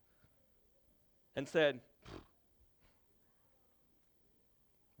just, and said,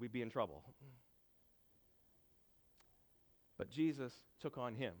 we'd be in trouble. But Jesus took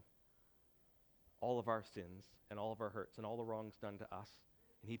on him all of our sins and all of our hurts and all the wrongs done to us,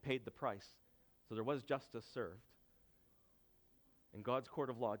 and he paid the price. So there was justice served. In God's court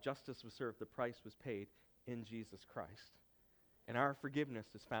of law, justice was served, the price was paid in Jesus Christ. And our forgiveness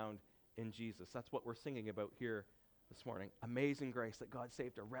is found in Jesus. That's what we're singing about here this morning. Amazing grace that God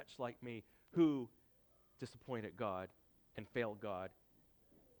saved a wretch like me who disappointed God and failed God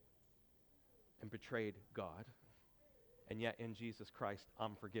and betrayed God. And yet in Jesus Christ,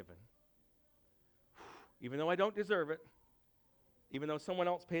 I'm forgiven. Even though I don't deserve it, even though someone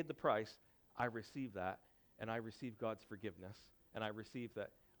else paid the price, I receive that, and I receive God's forgiveness, and I receive that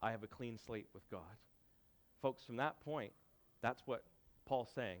I have a clean slate with God. Folks, from that point, that's what Paul's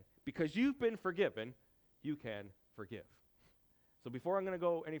saying. Because you've been forgiven, you can forgive. So before I'm going to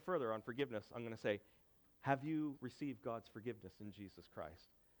go any further on forgiveness, I'm going to say, have you received God's forgiveness in Jesus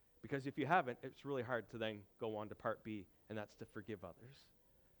Christ? Because if you haven't, it's really hard to then go on to part B, and that's to forgive others.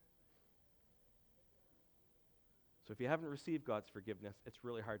 So if you haven't received God's forgiveness, it's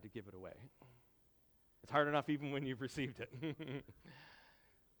really hard to give it away. It's hard enough even when you've received it. And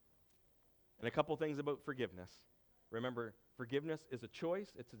a couple things about forgiveness. Remember, forgiveness is a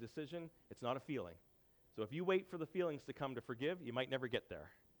choice, it's a decision, it's not a feeling. So if you wait for the feelings to come to forgive, you might never get there.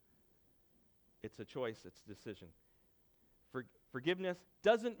 It's a choice, it's a decision. Forgiveness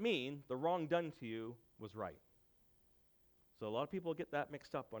doesn't mean the wrong done to you was right. So a lot of people get that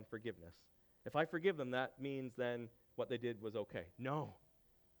mixed up on forgiveness. If I forgive them, that means then what they did was okay. No,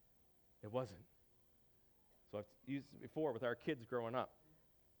 it wasn't. So I've used it before with our kids growing up.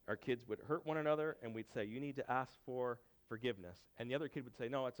 Our kids would hurt one another, and we'd say, you need to ask for forgiveness. And the other kid would say,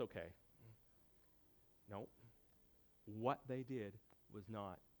 no, it's okay. No. What they did was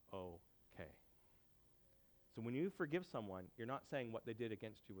not okay. So when you forgive someone, you're not saying what they did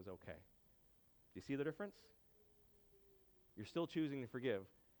against you was okay. Do you see the difference? You're still choosing to forgive,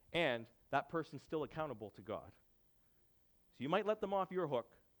 and that person's still accountable to God. So you might let them off your hook.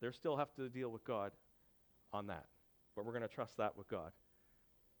 They still have to deal with God on that. But we're going to trust that with God.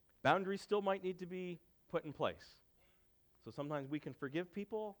 Boundaries still might need to be put in place. So sometimes we can forgive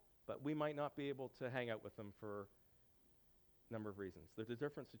people, but we might not be able to hang out with them for a number of reasons. There's a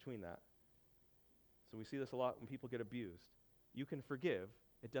difference between that. So we see this a lot when people get abused. You can forgive.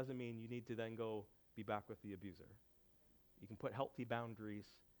 It doesn't mean you need to then go be back with the abuser. You can put healthy boundaries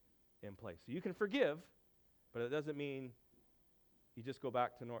in place. So you can forgive, but it doesn't mean you just go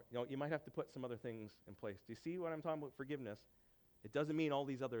back to normal. You might have to put some other things in place. Do you see what I'm talking about forgiveness? It doesn't mean all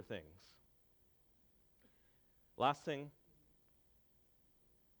these other things. Last thing,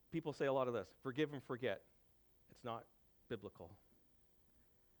 people say a lot of this, forgive and forget. It's not biblical.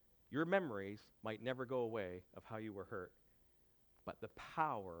 Your memories might never go away of how you were hurt, but the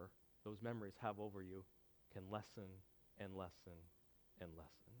power those memories have over you can lessen and lessen and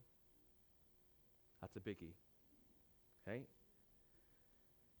lessen. That's a biggie. Okay?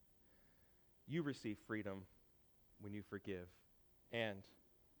 You receive freedom when you forgive, and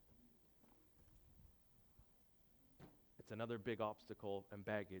it's another big obstacle and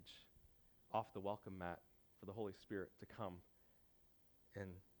baggage off the welcome mat for the Holy Spirit to come and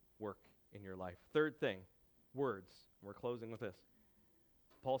work in your life. Third thing, words. We're closing with this.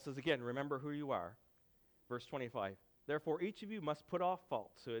 Paul says again, remember who you are. Verse 25, therefore each of you must put off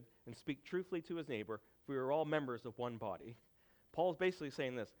falsehood and speak truthfully to his neighbor, for we are all members of one body. Paul's basically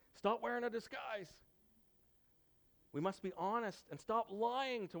saying this, stop wearing a disguise. We must be honest and stop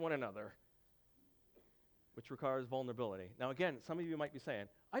lying to one another, which requires vulnerability. Now again, some of you might be saying,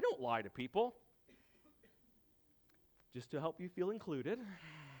 I don't lie to people. Just to help you feel included.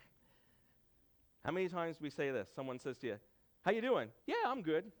 How many times we say this? Someone says to you, how you doing? Yeah, I'm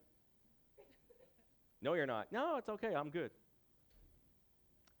good. No, you're not. No, it's okay, I'm good.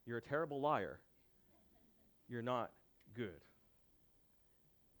 You're a terrible liar. You're not good.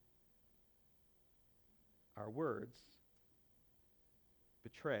 Our words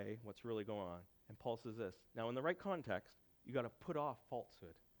betray what's really going on. And Paul says this, now in the right context, you got to put off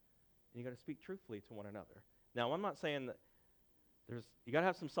falsehood. And you got to speak truthfully to one another. Now, I'm not saying that you got to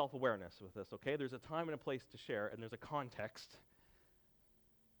have some self-awareness with this, okay? There's a time and a place to share, and there's a context.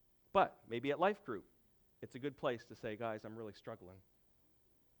 But maybe at life group, it's a good place to say, guys, I'm really struggling.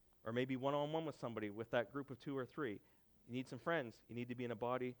 Or maybe one-on-one with somebody with that group of 2 or 3. You need some friends. You need to be in a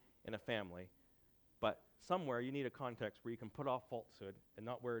body, in a family. But somewhere you need a context where you can put off falsehood and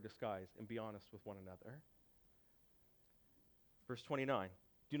not wear a disguise and be honest with one another. Verse 29,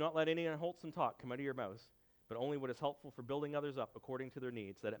 do not let any unwholesome talk come out of your mouths, but only what is helpful for building others up according to their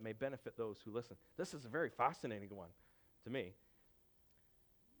needs, that it may benefit those who listen. This is a very fascinating one to me.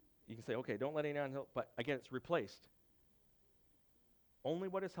 You can say, okay, don't let any unhelpful, but again, it's replaced. Only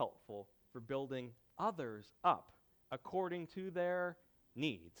what is helpful for building others up according to their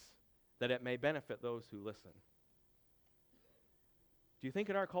needs, that it may benefit those who listen. Do you think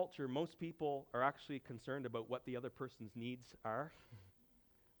in our culture most people are actually concerned about what the other person's needs are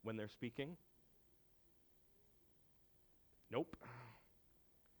when they're speaking? Nope.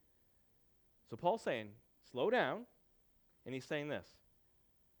 So Paul's saying, slow down, and he's saying this.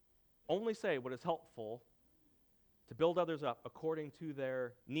 Only say what is helpful to build others up according to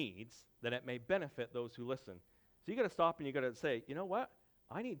their needs, that it may benefit those who listen. So you got to stop and you got to say, you know what?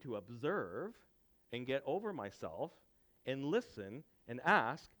 I need to observe and get over myself and listen and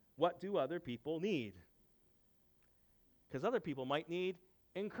ask, what do other people need? Because other people might need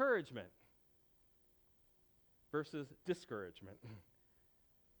encouragement versus discouragement.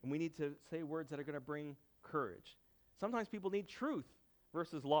 And we need to say words that are going to bring courage. Sometimes people need truth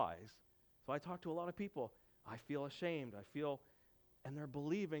versus lies. So I talk to a lot of people. I feel ashamed. And they're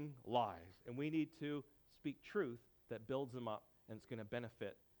believing lies. And we need to speak truth that builds them up and it's going to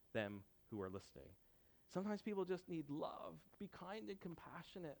benefit them who are listening. Sometimes people just need love. Be kind and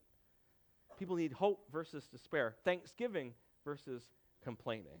compassionate. People need hope versus despair. Thanksgiving versus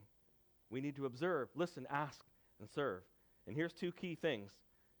complaining. We need to observe, listen, ask, and serve. And here's two key things.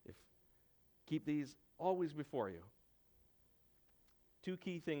 Keep these always before you. Two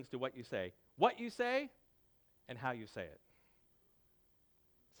key things to what you say. What you say and how you say it.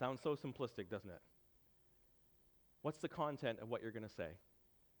 Sounds so simplistic, doesn't it? What's the content of what you're going to say?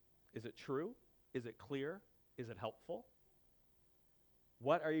 Is it true? Is it clear? Is it helpful?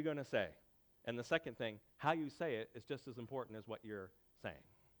 What are you going to say? And the second thing, how you say it is just as important as what you're saying.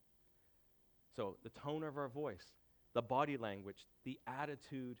 So the tone of our voice, the body language, the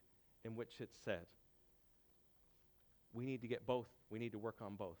attitude in which it's said. We need to get both. We need to work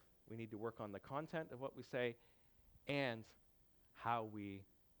on both. We need to work on the content of what we say and how we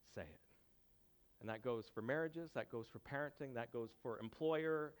say it. And that goes for marriages, that goes for parenting, that goes for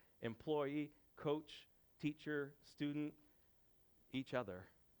employer, employee, coach, teacher, student, each other.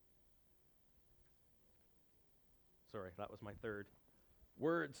 Sorry, that was my third.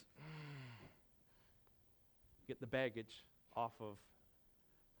 Words. Get the baggage off of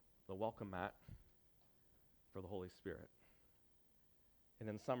the welcome mat for the Holy Spirit. And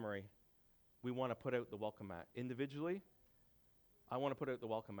in summary, we want to put out the welcome mat. Individually, I want to put out the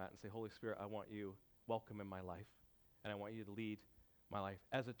welcome mat and say, Holy Spirit, I want you welcome in my life, and I want you to lead my life.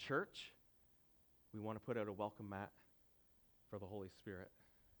 As a church, we want to put out a welcome mat for the Holy Spirit,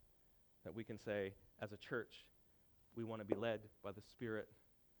 that we can say, as a church, we want to be led by the Spirit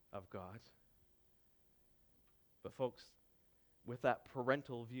of God. But folks, with that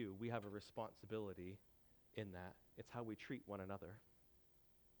parental view, we have a responsibility in that. It's how we treat one another.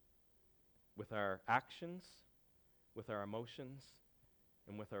 With our actions, with our emotions,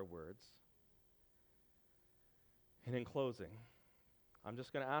 and with our words. And in closing, I'm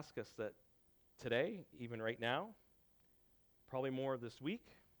just going to ask us that today, even right now, probably more this week,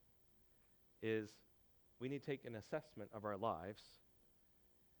 is we need to take an assessment of our lives,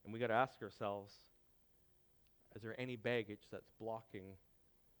 and we got to ask ourselves, is there any baggage that's blocking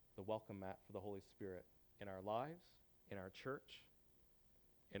the welcome mat for the Holy Spirit in our lives, in our church,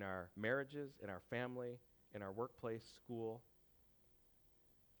 in our marriages, in our family, in our workplace, school?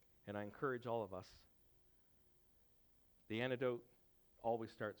 And I encourage all of us, the antidote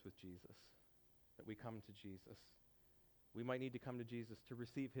always starts with Jesus, that we come to Jesus. We might need to come to Jesus to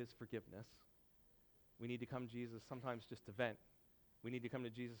receive his forgiveness. We need to come to Jesus sometimes just to vent. We need to come to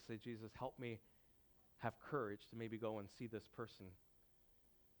Jesus and say, Jesus, help me have courage to maybe go and see this person.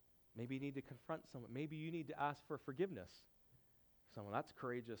 Maybe you need to confront someone. Maybe you need to ask for forgiveness. Someone that's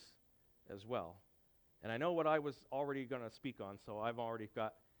courageous as well. And I know what I was already going to speak on, so I've already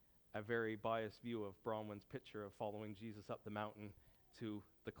got a very biased view of Bronwyn's picture of following Jesus up the mountain to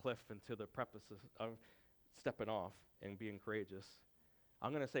the cliff and to the precipice of stepping off and being courageous.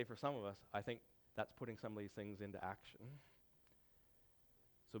 I'm going to say for some of us, I think that's putting some of these things into action.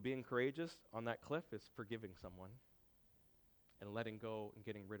 So being courageous on that cliff is forgiving someone and letting go and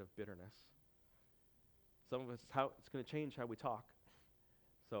getting rid of bitterness. Some of us, it's going to change how we talk.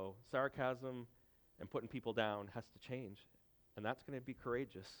 So sarcasm and putting people down has to change, and that's going to be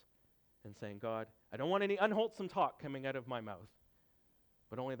courageous. and saying, God, I don't want any unwholesome talk coming out of my mouth,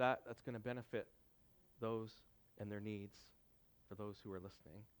 but only that's going to benefit those and their needs for those who are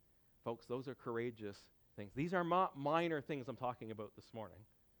listening. Folks, those are courageous things. These are not minor things I'm talking about this morning.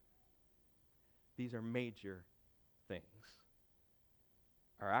 These are major things.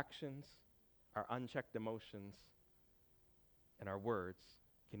 Our actions, our unchecked emotions, and our words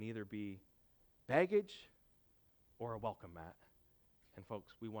can either be baggage or a welcome mat. And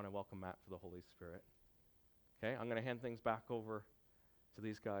folks, we want a welcome mat for the Holy Spirit. Okay, I'm going to hand things back over to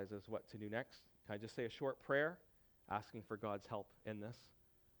these guys as what to do next. Can I just say a short prayer asking for God's help in this?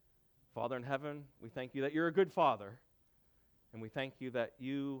 Father in heaven, we thank you that you're a good Father, and we thank you that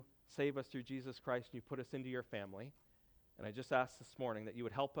you save us through Jesus Christ and you put us into your family. And I just ask this morning that you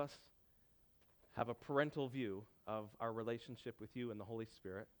would help us have a parental view of our relationship with you and the Holy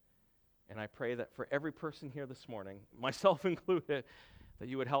Spirit. And I pray that for every person here this morning, myself included, that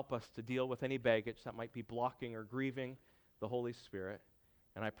you would help us to deal with any baggage that might be blocking or grieving the Holy Spirit.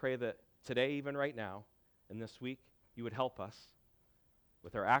 And I pray that today, even right now, and this week, you would help us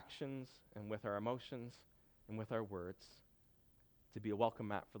with our actions and with our emotions and with our words to be a welcome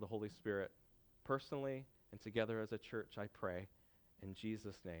mat for the Holy Spirit personally and together as a church, I pray. In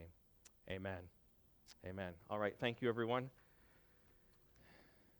Jesus' name, amen. Amen. All right, thank you, everyone.